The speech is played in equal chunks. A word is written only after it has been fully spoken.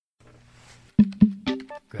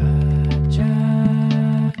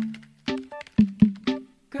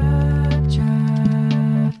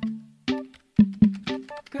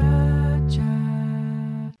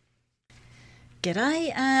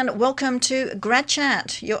G'day and welcome to Grad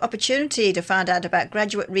Chat, your opportunity to find out about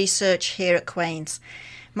graduate research here at Queen's.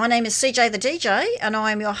 My name is CJ the DJ and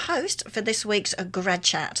I am your host for this week's Grad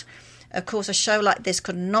Chat. Of course, a show like this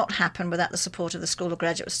could not happen without the support of the School of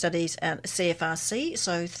Graduate Studies and CFRC,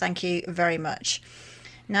 so thank you very much.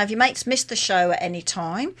 Now, if your mates missed the show at any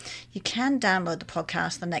time, you can download the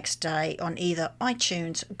podcast the next day on either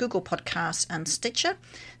iTunes, Google Podcasts and Stitcher.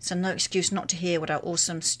 So no excuse not to hear what our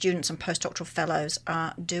awesome students and postdoctoral fellows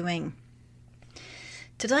are doing.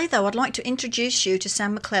 Today, though, I'd like to introduce you to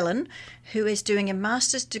Sam McClellan, who is doing a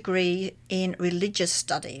master's degree in religious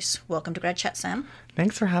studies. Welcome to Grad Chat, Sam.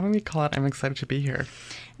 Thanks for having me, Colette. I'm excited to be here.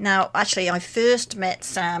 Now, actually, I first met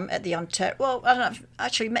Sam at the Ontario... Well, I don't know, I've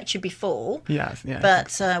actually met you before. Yes, yeah.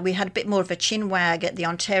 But we had a bit more of a chinwag at the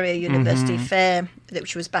Ontario University Fair,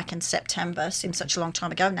 which was back in September. Seems such a long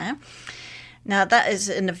time ago now. Now, that is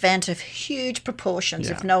an event of huge proportions.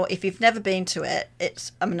 Yeah. If you've never been to it,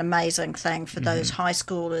 it's an amazing thing for those high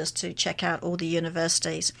schoolers to check out all the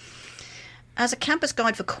universities. As a campus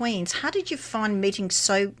guide for Queen's, how did you find meeting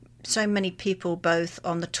so many people both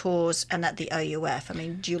on the tours and at the OUF? I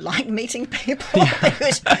mean, do you like meeting people?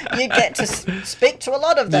 Because you get to speak to a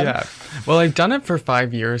lot of them. Yeah. Well, I've done it for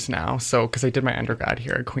 5 years now, so because I did my undergrad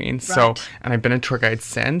here at Queen's. Right. And I've been a tour guide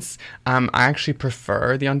since. I actually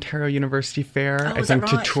prefer the Ontario University Fair. Oh, I is that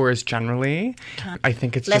think to right? tours generally. I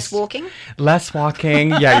think it's Less just walking? Less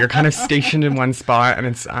walking. Yeah, you're kind of stationed in one spot, and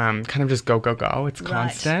it's kind of just go. It's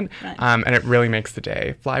constant, Right. and it really makes the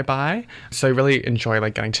day fly by. So I really enjoy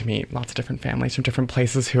getting to meet lots of different families from different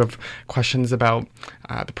places who have questions about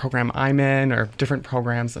the program I'm in or different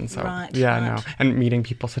programs, and so and meeting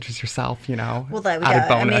people such as yourself, Well, there we added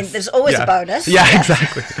go. bonus. I mean, there's always a bonus. Yeah,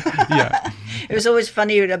 exactly. Yeah. It was always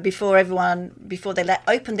funny before they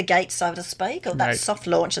open the gates, so to speak, or that Right. soft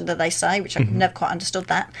launch that they say, which I've never quite understood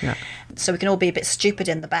that. Yeah. So we can all be a bit stupid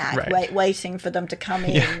in the back, Right. waiting for them to come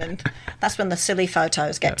in, and that's when the silly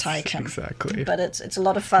photos get taken. Exactly. But it's a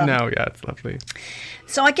lot of fun. No, yeah, it's lovely.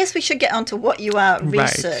 So I guess we should get on to what you are Right,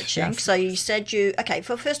 researching. yes. So you said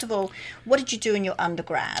first of all, what did you do in your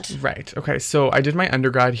undergrad? Right. Okay. So I did my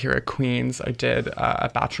undergrad here at Queen's. I did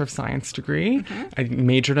a Bachelor of Science degree. I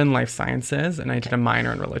majored in life sciences, and I did a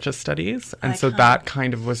minor in religious studies. And so that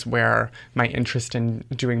kind of was where my interest in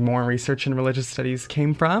doing more research in religious studies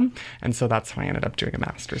came from. And so that's how I ended up doing a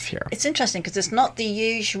master's here. It's interesting because it's not the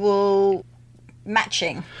usual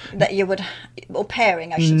matching that you would, or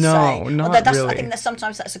pairing, I should say. No, not really. I think that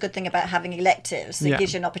sometimes that's a good thing about having electives. It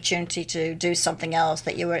gives you an opportunity to do something else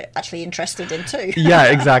that you were actually interested in too. Yeah,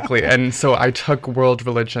 exactly. And so I took world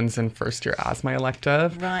religions in first year as my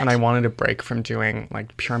elective, Right. and I wanted a break from doing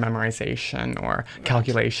pure memorization or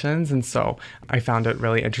calculations. And so I found it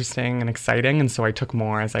really interesting and exciting. And so I took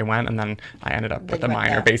more as I went, and then I ended up with a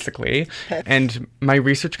minor, basically. Perfect. And my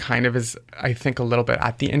research kind of is, I think, a little bit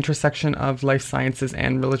at the intersection of life sciences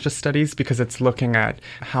and religious studies, because it's looking at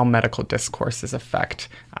how medical discourses affect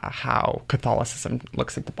how Catholicism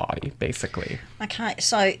looks at the body, basically. Okay,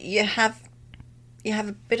 so you have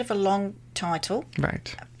a bit of a long title,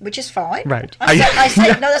 Right. which is fine. Right. I say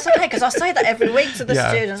no, that's okay, because I say that every week to the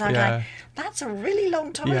students. I'm yeah. like, that's a really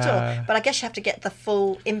long title, Yeah. but I guess you have to get the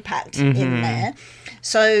full impact in there.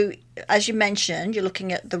 So, as you mentioned, you're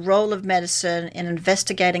looking at the role of medicine in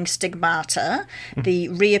investigating stigmata, the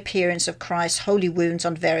reappearance of Christ's holy wounds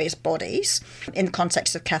on various bodies in the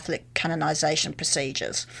context of Catholic canonization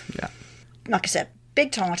procedures. Yeah. Like I said,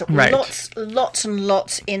 big title, Right. lots and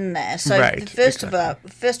lots in there. So Right, first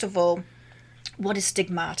of all, what is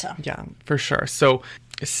stigmata? Yeah, for sure. So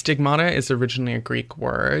stigmata is originally a Greek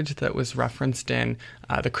word that was referenced in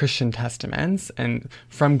the Christian testaments, and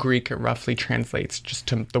from Greek it roughly translates just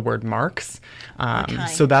to the word marks.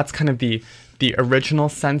 So that's kind of the original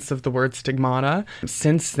sense of the word stigmata.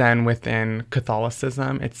 Since then, within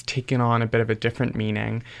Catholicism, it's taken on a bit of a different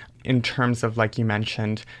meaning in terms of, like you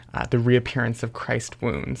mentioned, the reappearance of Christ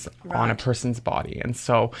wounds on a person's body. And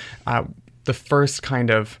so the first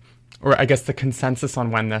kind of, or I guess the consensus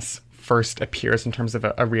on when this first appears in terms of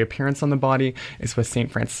a reappearance on the body is with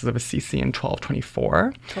St. Francis of Assisi in 1224.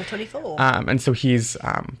 1224. And so he's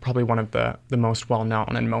probably one of the most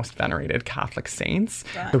well-known and most venerated Catholic saints.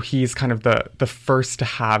 Right. So he's kind of the first to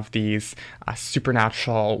have these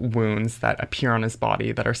supernatural wounds that appear on his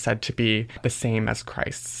body that are said to be the same as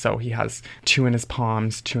Christ's. So he has 2 in his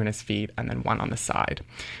palms, 2 in his feet, and then 1 on the side.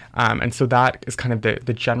 And so that is kind of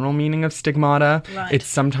the general meaning of stigmata. Right. It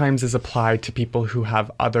sometimes is applied to people who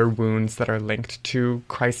have other wounds that are linked to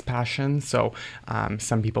Christ's passion. So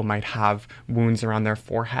some people might have wounds around their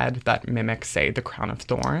forehead that mimic, say, the crown of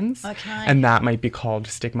thorns. Okay. And that might be called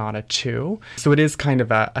stigmata too. So it is kind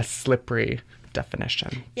of a slippery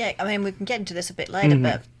definition. Yeah, I mean, we can get into this a bit later,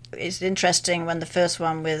 but it's interesting when the first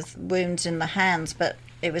one with wounds in the hands, but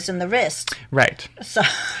it was in the wrist. Right. So,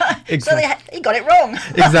 Exactly. he got it wrong.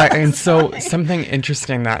 Exactly. And so something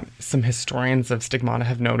interesting that some historians of stigmata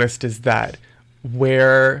have noticed is that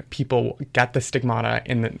where people get the stigmata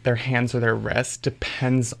in their hands or their wrists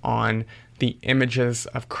depends on the images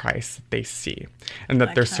of Christ that they see and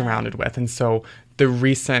that they're surrounded with. And so the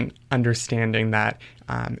recent understanding that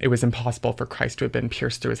it was impossible for Christ to have been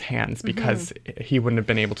pierced through his hands because he wouldn't have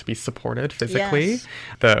been able to be supported physically. Yes.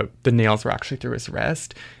 The nails were actually through his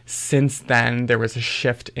wrist. Since then, there was a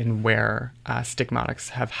shift in where stigmatics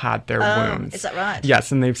have had their wounds. Is that right?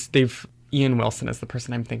 Yes, and they've Ian Wilson is the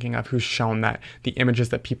person I'm thinking of who's shown that the images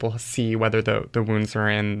that people see, whether the wounds are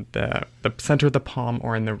in the center of the palm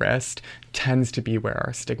or in the wrist, tends to be where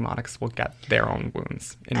our stigmatics will get their own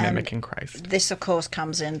wounds in mimicking Christ. This, of course,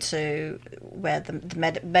 comes into where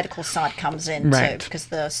the medical side comes in, right. too, because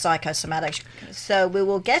the psychosomatic. So we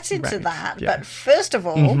will get into right. that. Yeah. But first of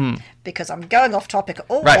all, because I'm going off topic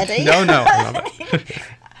already. Right. No, I love it.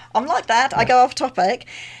 I'm like that. I go off topic.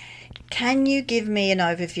 Can you give me an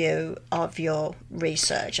overview of your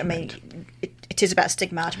research? I mean, it is about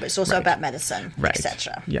stigmata, but it's also about medicine,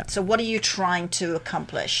 etc. Yeah. So what are you trying to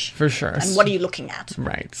accomplish? For sure. And what are you looking at?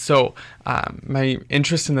 Right. So my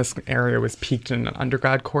interest in this area was piqued in an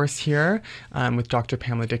undergrad course here with Dr.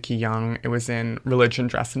 Pamela Dickey-Young. It was in religion,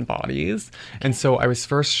 dress, and bodies. And so I was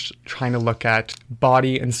first trying to look at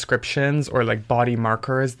body inscriptions or like body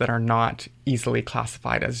markers that are not easily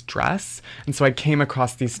classified as dress. And so I came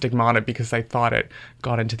across these stigmata because I thought it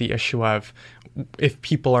got into the issue of if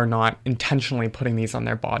people are not intentionally putting these on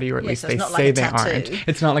their body, or at least they say they aren't.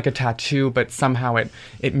 It's not like a tattoo, but somehow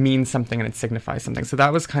it means something and it signifies something. So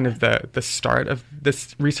that was kind of the start of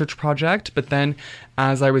this research project. But then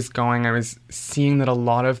as I was going, I was seeing that a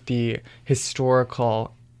lot of the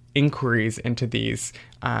historical inquiries into these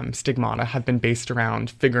stigmata have been based around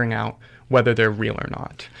figuring out whether they're real or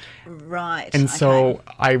not. Right. And so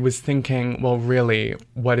I was thinking, well, really,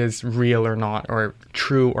 what is real or not, or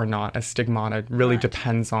true or not as stigmata really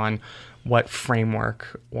depends on what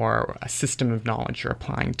framework or a system of knowledge you're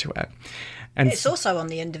applying to it. And it's also on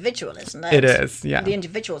the individual, isn't it? It is, yeah. The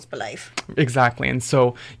individual's belief. Exactly. And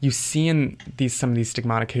so you see in some of these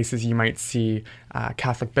stigmata cases, you might see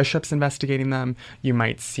Catholic bishops investigating them. You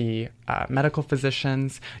might see medical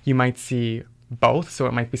physicians. You might see both. So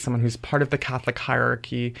it might be someone who's part of the Catholic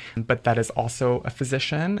hierarchy, but that is also a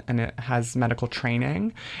physician and it has medical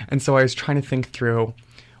training. And so I was trying to think through,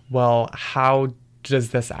 well, how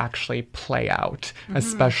does this actually play out,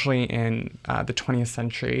 especially in the 20th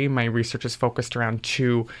century? My research is focused around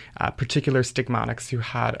two particular stigmatics who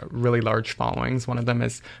had really large followings. One of them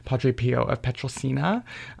is Padre Pio of Pietrelcina,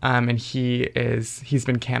 and he's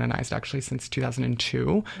been canonized actually since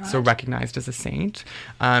 2002, so recognized as a saint.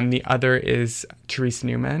 The other is Therese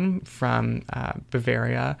Neumann from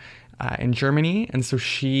Bavaria in Germany, and so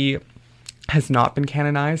she has not been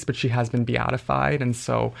canonized, but she has been beatified, and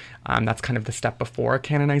so that's kind of the step before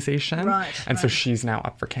canonization. And so she's now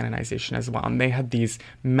up for canonization as well. And they had these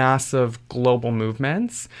massive global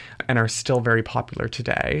movements and are still very popular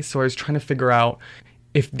today. So I was trying to figure out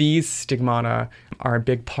if these stigmata are a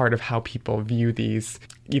big part of how people view these,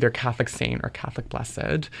 either Catholic saint or Catholic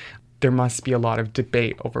blessed. There must be a lot of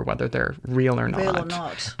debate over whether they're real or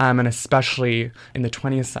not. And especially in the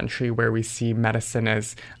 20th century, where we see medicine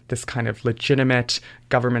as this kind of legitimate,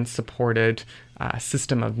 government-supported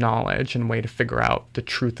system of knowledge and way to figure out the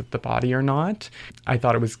truth of the body or not. I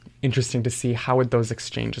thought it was interesting to see how would those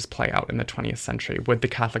exchanges play out in the 20th century. Would the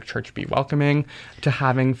Catholic Church be welcoming to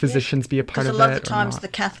having physicians be a part of it? Because a lot of the times the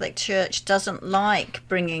Catholic Church doesn't like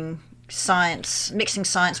bringing mixing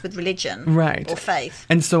science with religion or faith.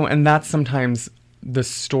 And that's sometimes the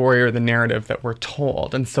story or the narrative that we're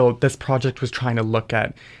told. And so this project was trying to look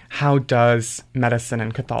at how does medicine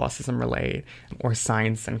and Catholicism relate, or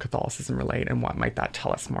science and Catholicism relate, and what might that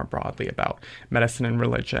tell us more broadly about medicine and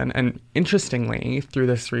religion. And interestingly, through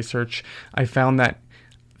this research, I found that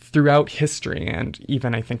throughout history, and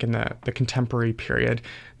even I think in the contemporary period,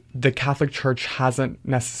 the Catholic Church hasn't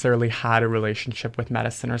necessarily had a relationship with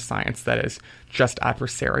medicine or science that is just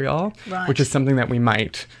adversarial, which is something that we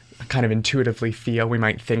might kind of intuitively feel. We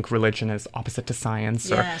might think religion is opposite to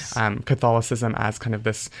science, or Catholicism as kind of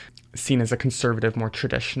this seen as a conservative, more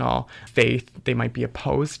traditional faith. They might be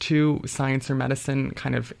opposed to science or medicine,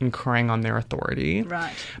 kind of incurring on their authority.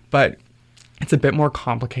 But it's a bit more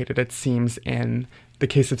complicated, it seems, in the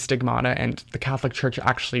case of stigmata, and the Catholic Church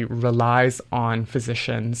actually relies on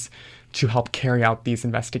physicians to help carry out these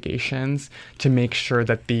investigations to make sure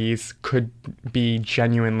that these could be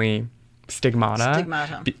genuinely stigmata.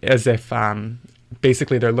 Stigmata. As if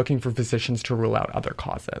basically they're looking for physicians to rule out other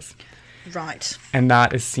causes. Right. And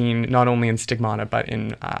that is seen not only in stigmata, but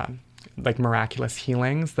in like miraculous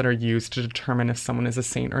healings that are used to determine if someone is a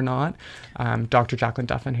saint or not. Dr. Jacqueline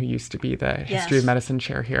Duffin, who used to be the history of medicine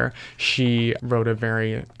chair here, she wrote a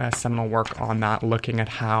very seminal work on that, looking at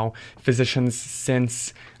how physicians,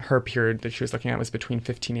 since her period that she was looking at was between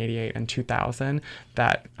 1588 and 2000,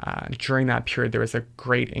 that during that period there was a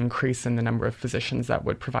great increase in the number of physicians that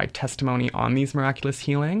would provide testimony on these miraculous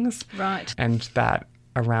healings. Right. And that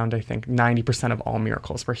around, I think, 90% of all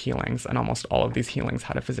miracles were healings, and almost all of these healings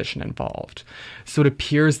had a physician involved. So it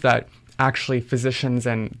appears that actually physicians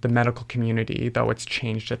and the medical community, though it's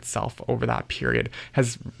changed itself over that period,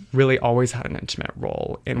 has really always had an intimate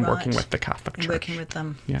role in working with the Catholic Church. Working with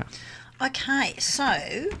them. Yeah. Okay,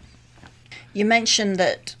 so you mentioned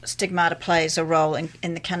that stigmata plays a role in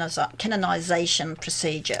the canonization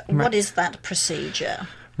procedure. Right. What is that procedure?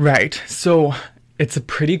 Right. So it's a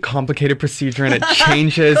pretty complicated procedure, and it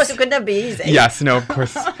changes. Of course, it could never be easy. Yes, no, of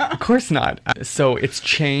course not. So it's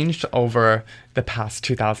changed over the past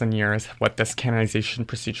 2,000 years what this canonization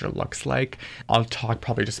procedure looks like. I'll talk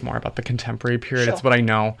probably just more about the contemporary period. Sure. It's what I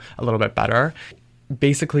know a little bit better.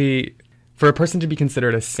 Basically, for a person to be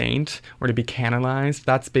considered a saint or to be canonized,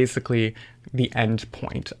 that's basically the end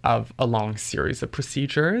point of a long series of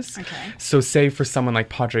procedures. Okay. So say for someone like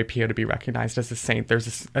Padre Pio to be recognized as a saint,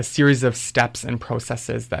 there's a series of steps and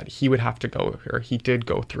processes that he would have to go, or he did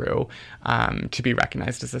go through, to be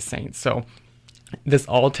recognized as a saint. So this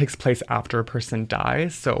all takes place after a person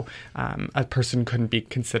dies. So a person couldn't be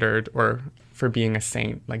considered or for being a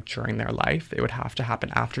saint like during their life. It would have to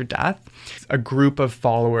happen after death. A group of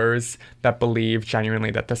followers that believe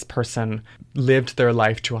genuinely that this person lived their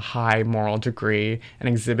life to a high moral degree and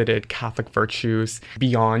exhibited Catholic virtues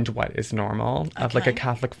beyond what is normal of like a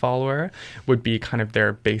Catholic follower would be kind of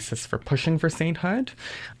their basis for pushing for sainthood.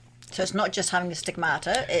 So it's not just having the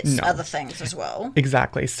stigmata, it's other things as well.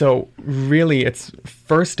 Exactly. So really it's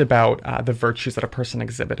first about the virtues that a person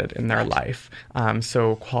exhibited in their life.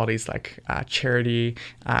 So qualities like charity,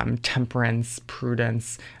 temperance,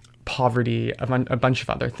 prudence, poverty, a bunch of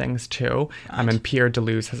other things too. And Pierre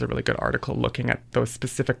Deleuze has a really good article looking at those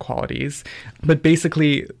specific qualities. But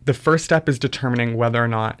basically, the first step is determining whether or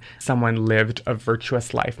not someone lived a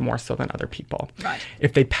virtuous life more so than other people. Right.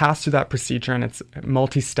 If they pass through that procedure, and it's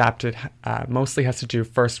multi-stepped, it mostly has to do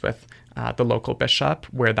first with the local bishop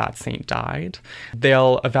where that saint died.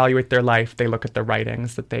 They'll evaluate their life. They look at the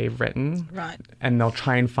writings that they've written. Right. And they'll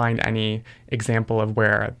try and find any example of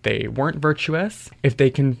where they weren't virtuous. If they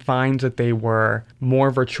can find that they were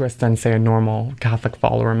more virtuous than, say, a normal Catholic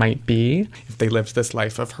follower might be, if they lived this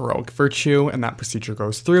life of heroic virtue and that procedure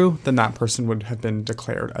goes through, then that person would have been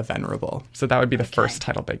declared a venerable. So that would be the first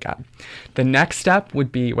title they get. The next step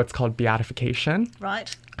would be what's called beatification.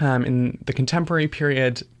 Right. In the contemporary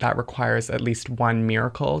period, that requires at least one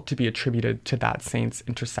miracle to be attributed to that saint's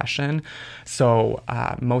intercession. So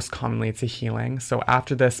most commonly it's a healing. So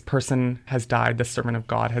after this person has died, the servant of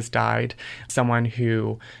God has died, someone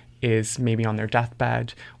who is maybe on their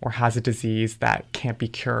deathbed or has a disease that can't be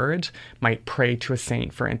cured might pray to a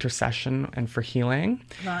saint for intercession and for healing.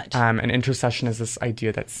 Right. And intercession is this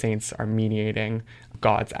idea that saints are mediating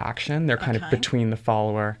God's action. They're kind of between the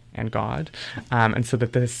follower and God. And so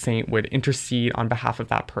that the saint would intercede on behalf of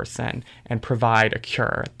that person and provide a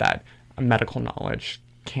cure that medical knowledge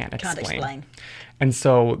can't explain. And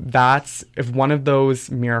so that's, if one of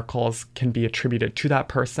those miracles can be attributed to that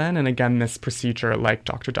person, and again, this procedure, like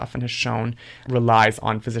Dr. Duffin has shown, relies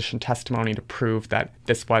on physician testimony to prove that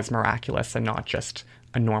this was miraculous and not just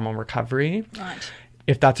a normal recovery. Right.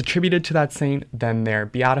 If that's attributed to that saint, then they're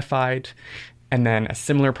beatified. And then a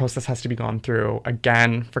similar process has to be gone through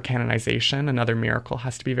again for canonization. Another miracle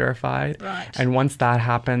has to be verified. Right. And once that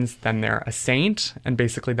happens, then they're a saint. And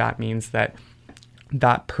basically that means that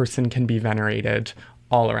that person can be venerated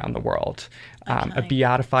all around the world. A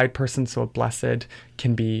beatified person, so a blessed,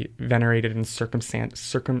 can be venerated in certain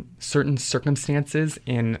circumstances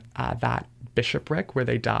in that bishopric where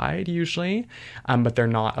they died usually, but they're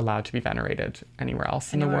not allowed to be venerated anywhere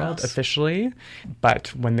else in the world officially. But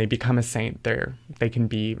when they become a saint, they can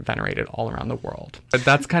be venerated all around the world. But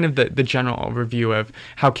that's kind of the general overview of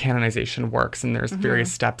how canonization works, and there's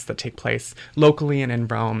various steps that take place locally and in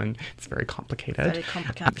Rome, and it's very complicated. Very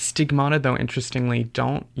complicated. Stigmata, though, interestingly,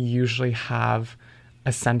 don't usually have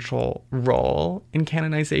a central role in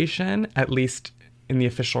canonization, at least in the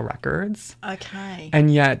official records. Okay.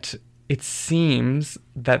 And yet it seems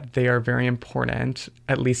that they are very important,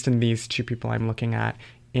 at least in these two people I'm looking at,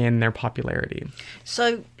 in their popularity.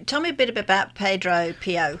 So tell me a bit about Padre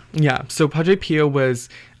Pio. Yeah, so Padre Pio was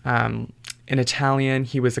an Italian.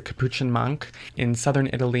 He was a Capuchin monk in southern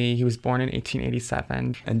Italy. He was born in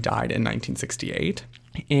 1887 and died in 1968.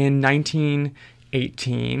 In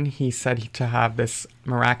 1918, he said to have this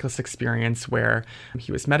miraculous experience where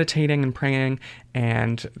he was meditating and praying,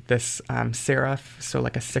 and this seraph, so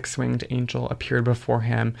like a six-winged angel, appeared before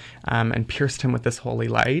him and pierced him with this holy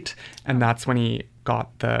light, and that's when he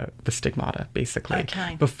got the stigmata, basically.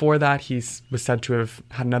 Okay. Before that, he was said to have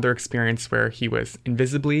had another experience where he was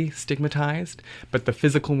invisibly stigmatized, but the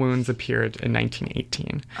physical wounds appeared in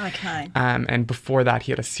 1918. Okay. And before that,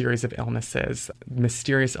 he had a series of illnesses,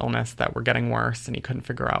 mysterious illness that were getting worse, and he couldn't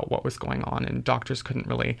figure out what was going on, and doctors couldn't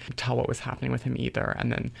really tell what was happening with him either.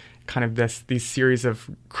 And then kind of these series of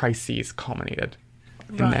crises culminated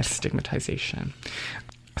in this stigmatization.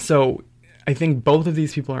 So I think both of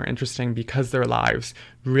these people are interesting because their lives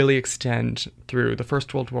really extend through the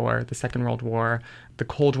First World War, the Second World War, the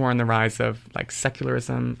Cold War, and the rise of like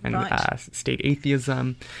secularism and state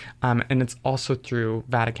atheism. And it's also through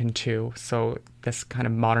Vatican II. So this kind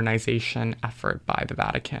of modernization effort by the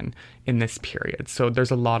Vatican in this period. So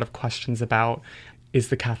there's a lot of questions about, is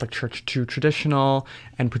the Catholic Church too traditional?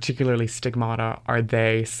 And particularly stigmata, are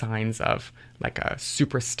they signs of like a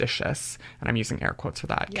superstitious, and I'm using air quotes for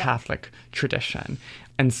that, Catholic tradition?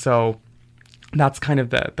 And so that's kind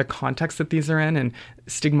of the context that these are in. And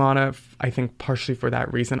stigmata, I think partially for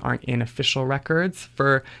that reason, aren't in official records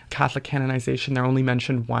for Catholic canonization. They're only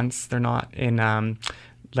mentioned once. They're not in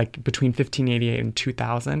like between 1588 and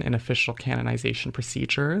 2000 in official canonization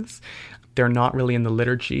procedures. They're not really in the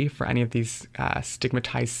liturgy for any of these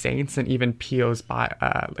stigmatized saints, and even Pio's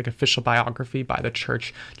like official biography by the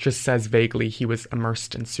church just says vaguely he was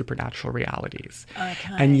immersed in supernatural realities.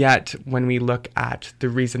 Okay. And yet, when we look at the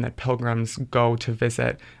reason that pilgrims go to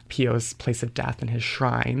visit Pio's place of death and his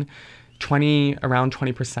shrine, around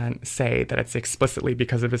 20% say that it's explicitly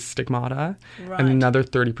because of his stigmata, and another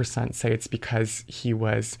 30% say it's because he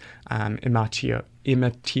was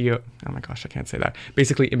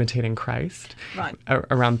basically imitating Christ. Right.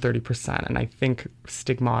 Around 30%. And I think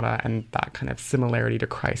stigmata and that kind of similarity to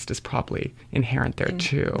Christ is probably inherent there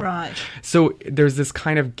too. Right. So there's this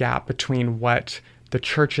kind of gap between what the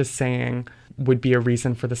church is saying would be a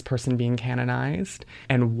reason for this person being canonized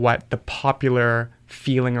and what the popular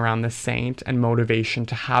feeling around the saint and motivation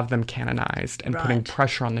to have them canonized and putting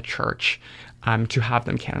pressure on the church to have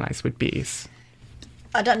them canonized would be.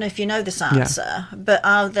 I don't know if you know this answer, but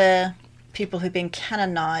are there people who've been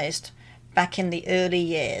canonized back in the early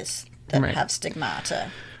years that have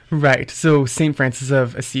stigmata? Right. So St. Francis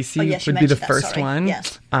of Assisi would be the first one.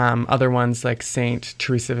 Yes. Other ones like St.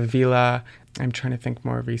 Teresa of Avila. I'm trying to think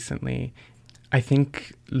more recently. I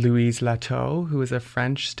think Louise Lateau, who was a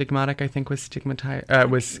French stigmatic, I think was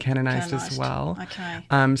canonized as well.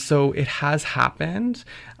 Okay. So it has happened.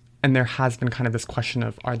 And there has been kind of this question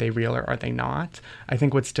of, are they real or are they not? I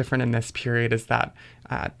think what's different in this period is that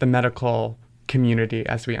the medical community,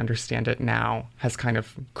 as we understand it now, has kind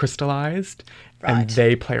of crystallized, and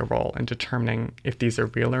they play a role in determining if these are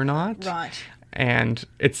real or not. Right. And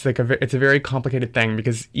it's like it's a very complicated thing,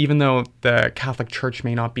 because even though the Catholic Church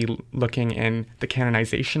may not be looking in the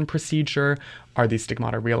canonization procedure, are these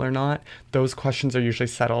stigmata real or not? Those questions are usually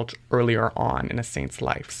settled earlier on in a saint's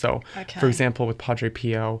life. So, for example, with Padre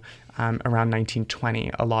Pio, around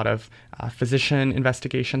 1920, a lot of physician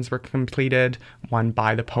investigations were completed, one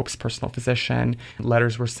by the Pope's personal physician.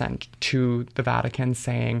 Letters were sent to the Vatican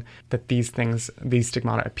saying that these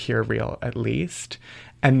stigmata appear real at least.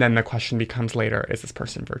 And then the question becomes later, is this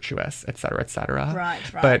person virtuous, et cetera, et cetera. Right.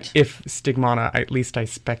 But if stigmata, at least I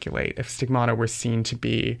speculate, if stigmata were seen to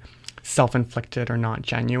be self-inflicted or not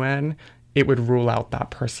genuine, it would rule out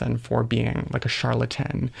that person for being like a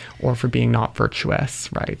charlatan or for being not virtuous,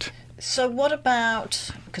 right? So what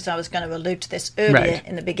about, because I was going to allude to this earlier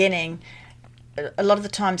in the beginning, a lot of the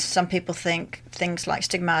times some people think things like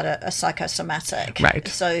stigmata are psychosomatic. Right.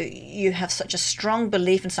 So you have such a strong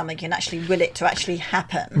belief in something, you can actually will it to actually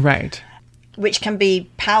happen. Right. Which can be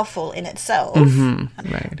powerful in itself.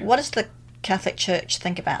 Mm-hmm. Right. What does the Catholic Church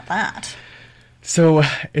think about that? So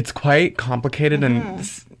it's quite complicated, and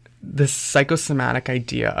this psychosomatic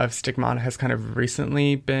idea of stigmata has kind of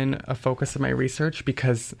recently been a focus of my research,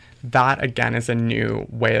 because that, again, is a new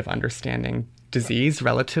way of understanding disease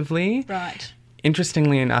relatively. Right.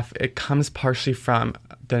 interestingly enough, it comes partially from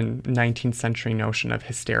the 19th century notion of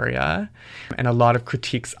hysteria. And a lot of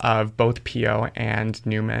critiques of both Pio and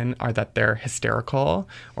Newman are that they're hysterical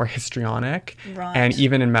or histrionic. Right. And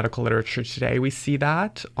even in medical literature today, we see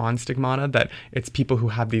that on stigmata, that it's people who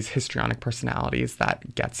have these histrionic personalities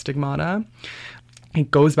that get stigmata. It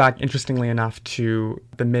goes back, interestingly enough, to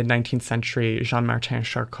the mid-19th century Jean-Martin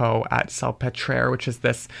Charcot at Salpêtrière, which is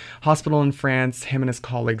this hospital in France. Him and his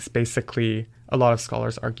colleagues basically, a lot of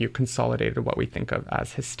scholars argue, consolidated what we think of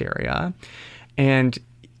as hysteria. And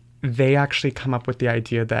they actually come up with the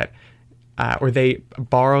idea that, or they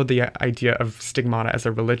borrow the idea of stigmata as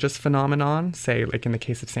a religious phenomenon, say like in the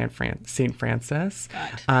case of Saint Francis.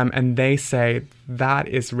 Right. And they say that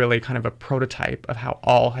is really kind of a prototype of how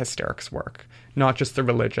all hysterics work. Not just the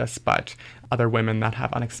religious, but other women that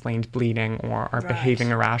have unexplained bleeding or are behaving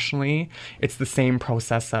irrationally. It's the same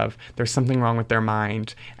process of there's something wrong with their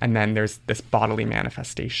mind, and then there's this bodily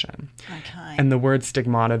manifestation. Okay. And the word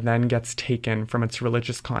stigmata then gets taken from its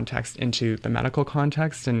religious context into the medical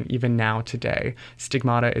context, and even now today,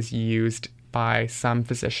 stigmata is used by some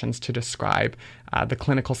physicians to describe the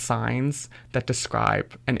clinical signs that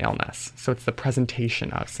describe an illness. So it's the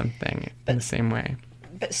presentation of something in the same way.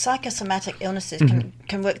 But psychosomatic illnesses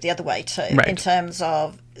can work the other way too, Right. in terms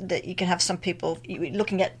of that you can have some people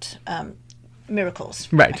looking at miracles,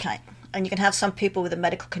 Right. Okay, and you can have some people with a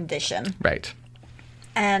medical condition, Right.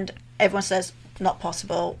 and everyone says not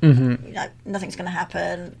possible, nothing's going to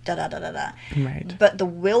happen, da da da da da. Right. But the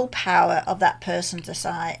willpower of that person to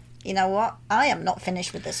say, you know what, I am not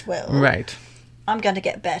finished with this will. Right. I'm going to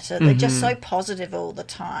get better. They're just so positive all the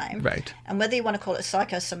time. Right. And whether you want to call it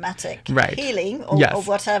psychosomatic Right. healing or, Yes. or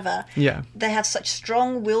whatever, Yeah. they have such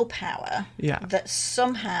strong willpower Yeah. that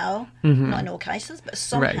somehow, not in all cases, but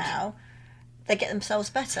somehow they get themselves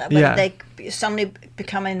better. Whether Yeah. they suddenly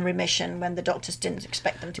become in remission when the doctors didn't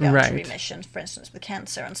expect them to go Right. into remission, for instance, with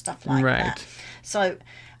cancer and stuff like Right. that. So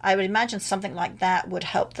I would imagine something like that would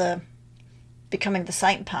help the becoming the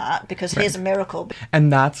saint part, because here's a miracle. And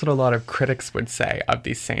that's what a lot of critics would say of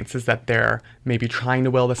these saints, is that they're maybe trying to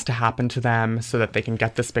will this to happen to them so that they can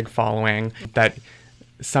get this big following. That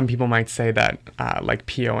some people might say that, like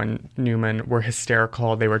Pio and Newman were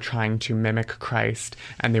hysterical. They were trying to mimic Christ,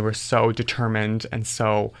 and they were so determined and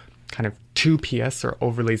so kind of too pious or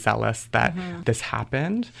overly zealous that this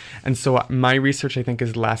happened. And so my research, I think,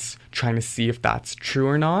 is less trying to see if that's true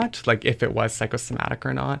or not, like if it was psychosomatic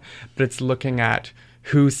or not, but it's looking at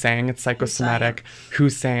who's saying it's psychosomatic,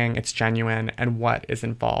 who's saying it's genuine, and what is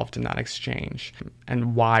involved in that exchange,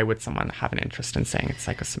 and why would someone have an interest in saying it's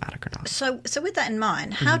psychosomatic or not. So with that in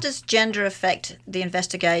mind, how does gender affect the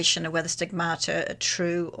investigation of whether stigmata are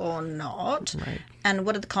true or not? Right. And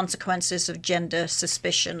what are the consequences of gender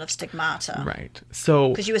suspicion of stigmata? Right. So,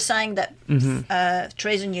 Because you were saying that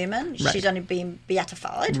Theresa Newman, she's only been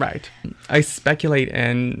beatified. right. I speculate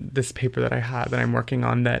in this paper that I have that I'm working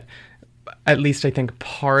on that at least I think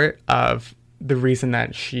part of the reason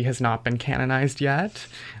that she has not been canonized yet,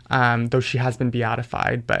 though she has been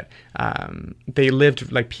beatified, but they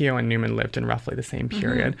lived, like Pio and Newman lived in roughly the same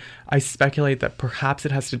period. I speculate that perhaps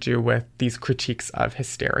it has to do with these critiques of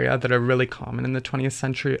hysteria that are really common in the 20th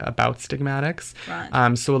century about stigmatics.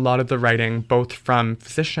 Right. So a lot of the writing, both from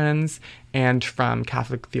physicians and from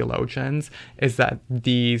Catholic theologians, is that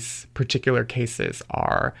these particular cases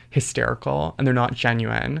are hysterical and they're not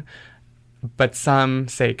genuine. But some,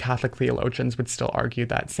 say, Catholic theologians would still argue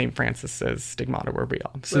that St. Francis's stigmata were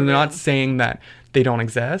real. So they're not saying that they don't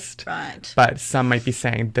exist, Right. but some might be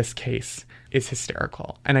saying this case is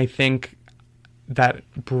hysterical. And I think that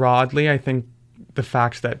broadly, I think the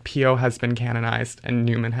fact that Pio has been canonized and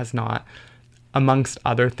Newman has not, amongst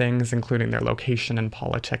other things, including their location in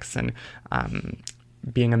politics and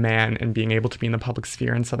being a man and being able to be in the public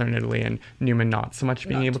sphere in southern Italy, and Newman not so much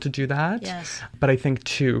being able to do that. Yes. But I think,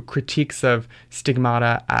 too, critiques of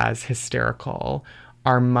stigmata as hysterical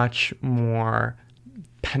are much more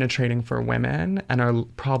penetrating for women and are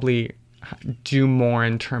probably do more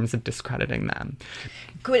in terms of discrediting them.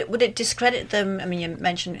 Would it discredit them? I mean, you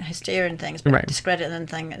mentioned hysteria and things, but Right. discredit them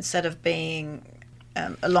thing instead of being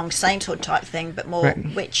a long sainthood type thing, but more Right.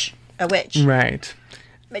 a witch. Right.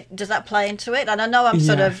 Does that play into it? And I know I'm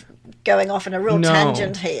sort Yeah. of going off on a real No.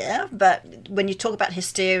 tangent here, but when you talk about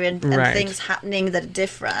hysteria and Right. things happening that are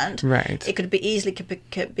different, Right. it could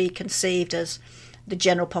be conceived as the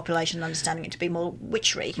general population understanding it to be more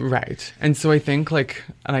witchery. Right. And so I think, like,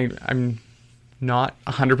 and I'm not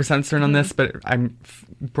 100% certain on this, but I'm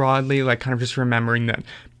broadly, like, kind of just remembering that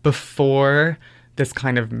before this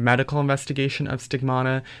kind of medical investigation of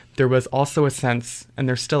stigmata, there was also a sense, and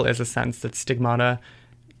there still is a sense, that stigmata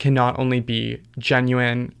can not only be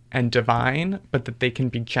genuine and divine, but that they can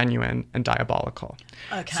be genuine and diabolical.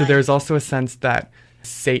 Okay. So there's also a sense that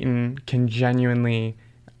Satan can genuinely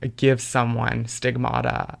give someone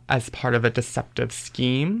stigmata as part of a deceptive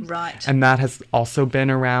scheme. Right. And that has also been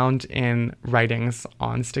around in writings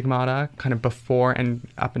on stigmata, kind of before and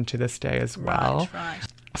up into this day as well. Right.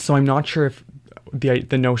 So I'm not sure if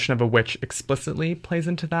the notion of a witch explicitly plays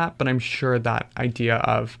into that, but I'm sure that idea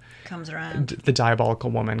of Comes around. the diabolical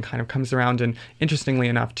woman kind of comes around. And interestingly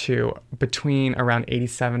enough, too, between around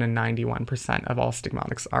 87 and 91% of all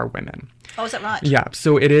stigmatics are women. Oh, is that right? Yeah.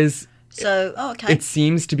 So it is. So, okay. It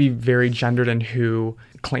seems to be very gendered in who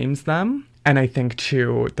claims them. And I think,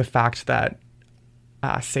 too, the fact that,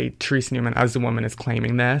 say, Therese Newman as a woman is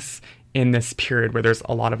claiming this in this period where there's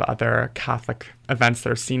a lot of other Catholic events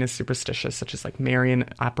that are seen as superstitious, such as like Marian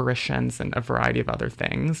apparitions and a variety of other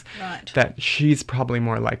things, Right. that she's probably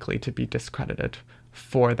more likely to be discredited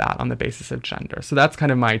for that on the basis of gender. So that's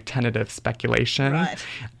kind of my tentative speculation. Right.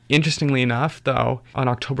 Interestingly enough, though, on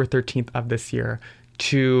October 13th of this year,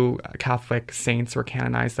 2 Catholic saints were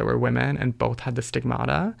canonized that were women, and both had the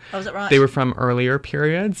stigmata. Oh, is that right? They were from earlier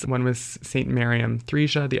periods. One was St. Miriam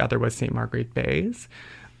Thresia, the other was St. Marguerite Bayes.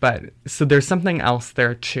 But so there's something else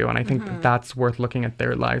there too, and I think that that's worth looking at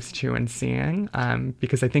their lives too and seeing,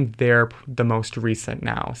 because I think they're the most recent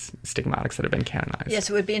now stigmatics that have been canonized. Yes,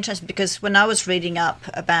 it would be interesting because when I was reading up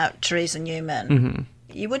about Teresa Newman,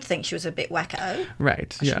 you would think she was a bit wacko.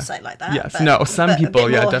 Right. I shouldn't say it like that. Yes. But, No. Some but people. a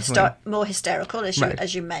bit Yeah. more Definitely. more hysterical, Right.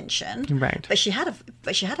 as you mentioned. Right. But she had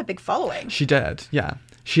a big following. She did. Yeah.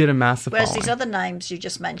 She had a massive Whereas following. these other names you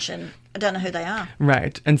just mentioned, I don't know who they are.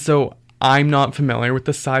 Right. And so I'm not familiar with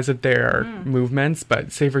the size of their movements,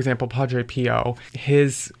 but say, for example, Padre Pio,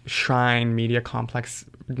 his shrine media complex,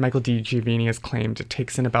 Michael D. Giovini has claimed it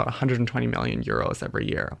takes in about 120 million euros every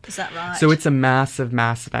year. Is that right? So it's a massive,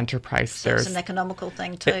 massive enterprise. So it's an economical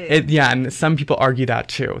thing too. Yeah, and some people argue that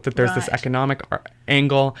too, that there's this Right. economic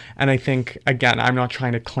angle. And I think, again, I'm not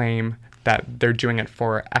trying to claim that they're doing it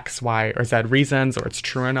for X, Y, or Z reasons, or it's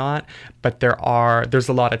true or not, but there's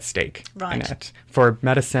a lot at stake in Right. it. For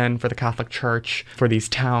medicine, for the Catholic Church, for these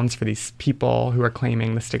towns, for these people who are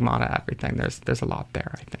claiming the stigmata, everything. There's a lot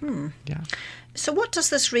there, I think. Yeah. So what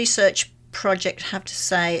does this research project have to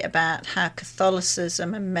say about how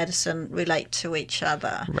Catholicism and medicine relate to each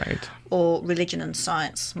other? Right. Or religion and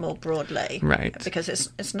science more broadly? Right. Because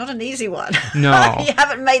it's not an easy one. No. You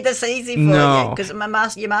haven't made this easy for No. you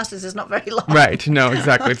because your master's is not very long. Right. No,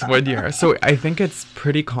 exactly. It's 1 year. So I think it's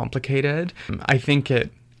pretty complicated. I think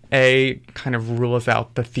it, kind of rules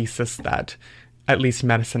out the thesis that at least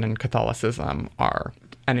medicine and Catholicism are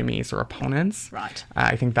enemies or opponents. Right.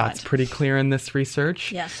 I think that's Right. pretty clear in this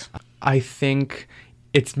research. Yes. I think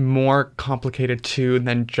it's more complicated too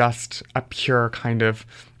than just a pure kind of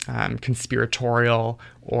conspiratorial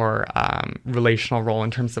or relational role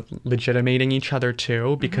in terms of legitimating each other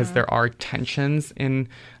too, because there are tensions in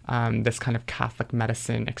this kind of Catholic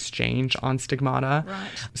medicine exchange on stigmata. Right.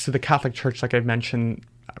 So the Catholic Church, like I've mentioned,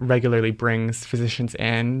 regularly brings physicians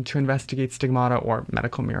in to investigate stigmata or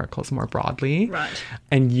medical miracles more broadly. Right.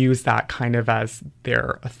 And use that kind of as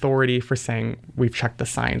their authority for saying, we've checked the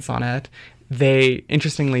science on it. They,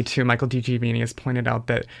 interestingly too, Michael D. Giovini has pointed out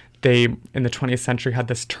that they, in the 20th century, had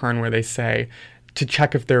this turn where they say, to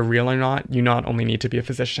check if they're real or not, you not only need to be a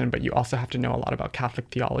physician, but you also have to know a lot about Catholic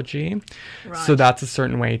theology. Right. So that's a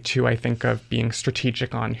certain way, too, I think, of being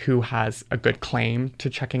strategic on who has a good claim to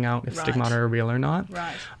checking out if Right. stigmata are real or not.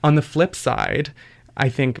 Right. On the flip side, I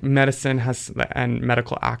think medicine and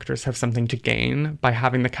medical actors have something to gain by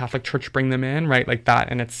having the Catholic Church bring them in, right? Like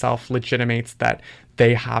that in itself legitimates that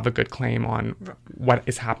they have a good claim on what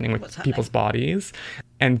is happening with people's bodies.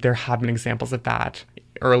 And there have been examples of that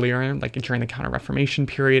earlier, like during the Counter-Reformation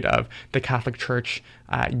period, of the Catholic Church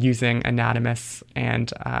using anatomists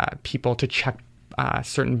and people to check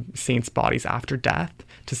certain saints' bodies after death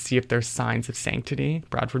to see if there's signs of sanctity.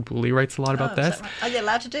 Bradford Booley writes a lot about this. Right? Are you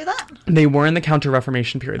allowed to do that? They were in the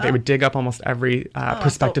Counter-Reformation period. They would dig up almost every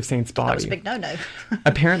prospective saint's body. That was a big no-no.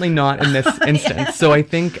 Apparently not in this instance. So I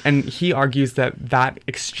think, and he argues that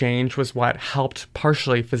exchange was what helped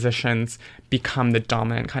partially physicians become the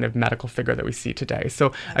dominant kind of medical figure that we see today.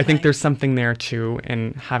 So I think there's something there too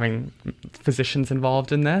in having physicians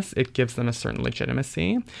involved in this. It gives them a certain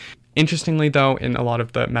legitimacy. Interestingly, though, in a lot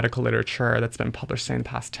of the medical literature that's been published, say, in the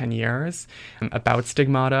past 10 years about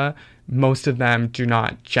stigmata, most of them do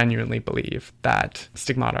not genuinely believe that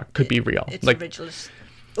stigmata could be real. It's a ritualist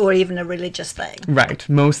or even a religious thing. Right.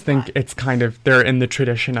 Most think it's kind of, they're in the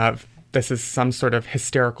tradition of this is some sort of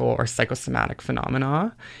hysterical or psychosomatic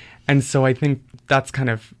phenomena. And so I think that's kind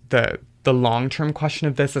of the the long-term question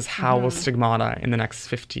of this is how will stigmata in the next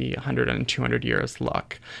 50, 100, and 200 years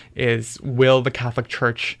look? Will the Catholic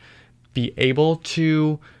Church be able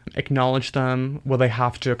to acknowledge them? Will they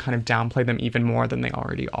have to kind of downplay them even more than they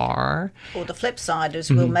already are? Or the flip side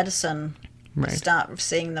is, will medicine Right. start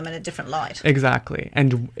seeing them in a different light? Exactly.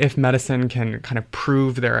 And if medicine can kind of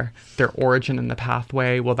prove their origin in the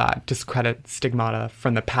pathway, will that discredit stigmata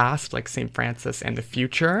from the past, like St. Francis, and the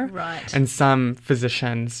future? Right. And some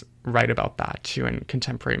physicians write about that too in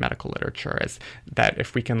contemporary medical literature, is that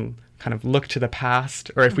if we can kind of look to the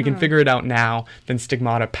past, or if we can figure it out now, then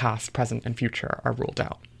stigmata past, present, and future are ruled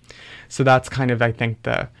out. So that's kind of, I think,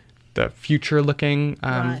 the future-looking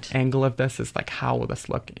Right. angle of this is like, how will this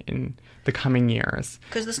look in the coming years?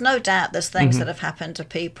 Because there's no doubt there's things that have happened to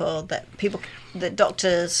people that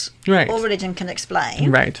doctors Right. or religion can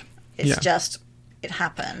explain. Right. It's Yeah. just, it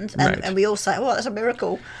happened. And, Right. and we all say, well, that's a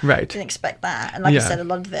miracle. Right. Didn't expect that. And like I Yeah. said, a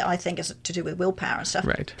lot of it, I think, is to do with willpower and stuff,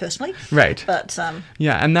 Right. personally. Right. But,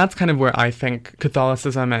 Yeah, and that's kind of where I think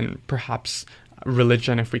Catholicism and perhaps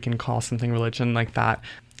religion, if we can call something religion like that,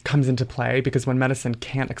 comes into play, because when medicine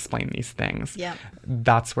can't explain these things, Yeah.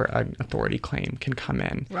 that's where an authority claim can come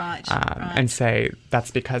in. Right, right. And say that's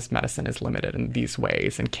because medicine is limited in these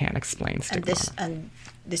ways and can't explain stigmata. and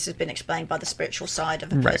this has been explained by the spiritual side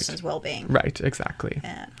of a Right. person's well-being. Right, exactly.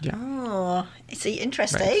 Yeah. Yeah. Oh, see,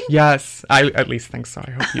 interesting. Right. Yes, I at least think so. I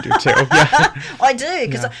hope you do too. Yeah. I do,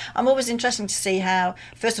 because Yeah. I'm always interested to see how,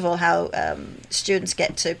 first of all, how students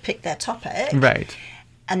get to pick their topic. Right.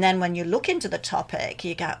 And then when you look into the topic,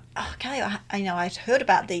 you go, okay, I'd heard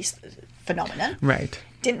about these phenomena. Right.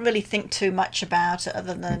 Didn't really think too much about it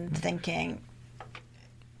other than thinking,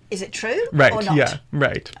 is it true Right. or not? Yeah.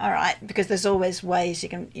 Right. All right, because there's always ways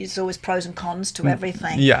there's always pros and cons to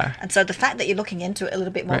everything. yeah. And so the fact that you're looking into it a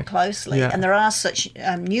little bit more Right. closely, Yeah. and there are such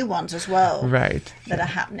new ones as well Right. that are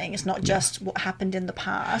happening. It's not just what happened in the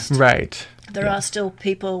past. Right. There are still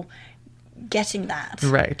people getting that.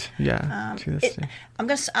 Right. Yeah. To this day. I'm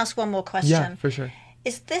going to ask one more question. Yeah, for sure.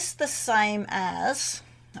 Is this the same as,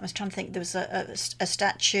 I was trying to think, there was a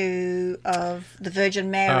statue of the Virgin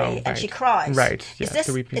Mary and right. she cries. Right, yeah, Is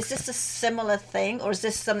the weeping this a similar thing, or is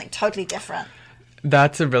this something totally different?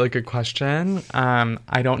 That's a really good question.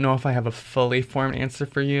 I don't know if I have a fully formed answer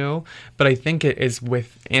for you, but I think it is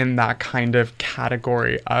within that kind of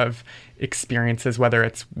category of experiences, whether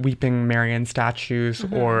it's weeping Marian statues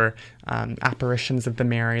or apparitions of the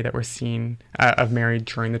Mary that were seen of Mary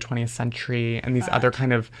during the 20th century, and these other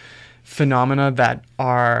kind of phenomena that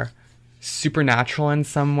are supernatural in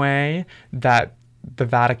some way that the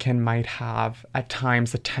Vatican might have at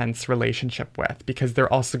times a tense relationship with, because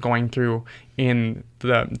they're also going through, in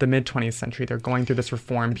the mid 20th century, they're going through this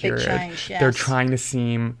reform period. change, yes. They're trying to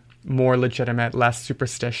seem more legitimate, less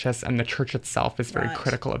superstitious, and the church itself is very Right.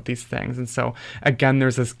 critical of these things. And so again,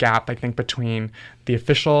 there's this gap, I think, between the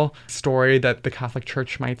official story that the Catholic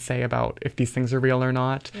Church might say about if these things are real or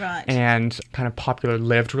not, Right. and kind of popular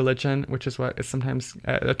lived religion, which is what is sometimes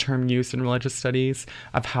a term used in religious studies,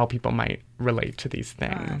 of how people might relate to these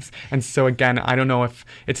things. And so again, I don't know if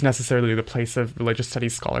it's necessarily the place of religious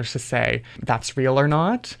studies scholars to say that's real or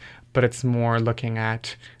not, but it's more looking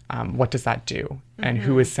at what does that do, and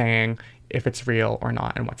who is saying if it's real or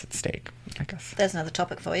not, and what's at stake, I guess. There's another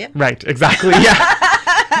topic for you. Right, exactly, yeah.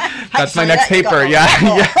 That's my Actually, next that you got paper, on yeah,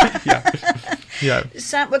 that yeah, yeah.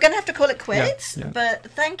 So we're going to have to call it quits, yeah. but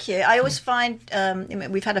thank you. I always find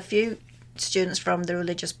we've had a few students from the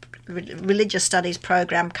religious studies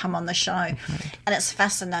program come on the show, and it's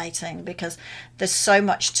fascinating because there's so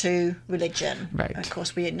much to religion. Right. Of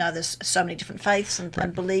course, we know there's so many different faiths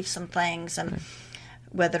and beliefs and things, and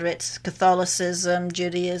whether it's Catholicism,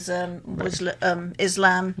 Judaism,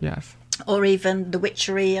 Islam, Yes. or even the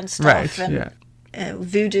witchery and stuff, Right, and yeah.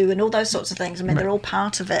 Voodoo and all those sorts of things. I mean, they're all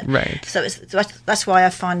part of it. Right. So that's why I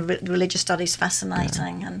find religious studies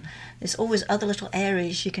fascinating, and there's always other little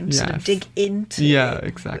areas you can sort of Yes. dig into. Yeah,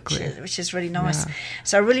 exactly. Which is really nice. Yeah.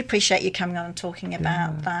 So I really appreciate you coming on and talking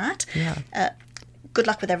about that. Yeah. Good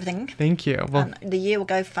luck with everything. Thank you. Well, And the year will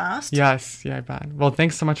go fast. yes, yeah, I bet. Well,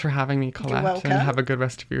 thanks so much for having me, Colette, welcome. and have a good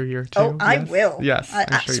rest of your year too. Oh, I Yes. will. Yes, I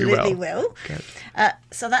I'm sure you absolutely will. Good.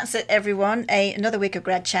 So that's it, everyone. Another week of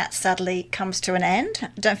Grad Chat sadly comes to an end.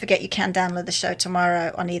 Don't forget you can download the show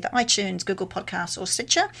tomorrow on either iTunes, Google Podcasts, or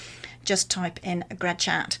Stitcher. Just type in Grad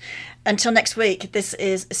Chat. Until next week, this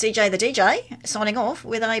is CJ the DJ signing off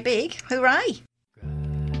with a big hooray.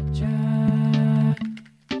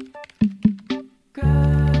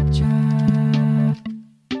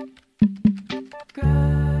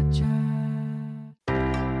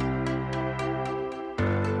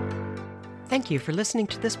 Thank you for listening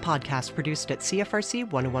to this podcast produced at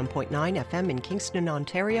CFRC 101.9 FM in Kingston,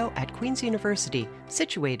 Ontario at Queen's University,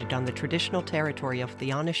 situated on the traditional territory of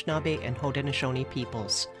the Anishinaabe and Haudenosaunee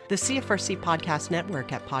peoples. The CFRC Podcast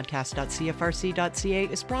Network at podcast.cfrc.ca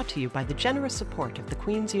is brought to you by the generous support of the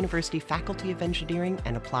Queen's University Faculty of Engineering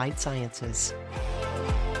and Applied Sciences.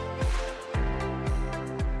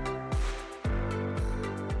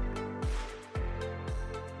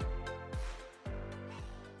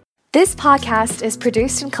 This podcast is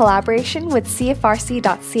produced in collaboration with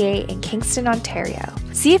CFRC.ca in Kingston, Ontario.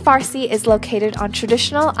 CFRC is located on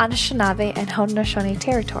traditional Anishinaabe and Haudenosaunee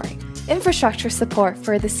territory. Infrastructure support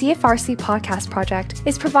for the CFRC podcast project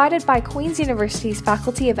is provided by Queen's University's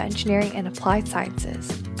Faculty of Engineering and Applied Sciences.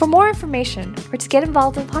 For more information or to get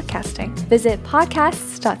involved in podcasting, visit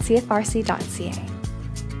podcasts.cfrc.ca.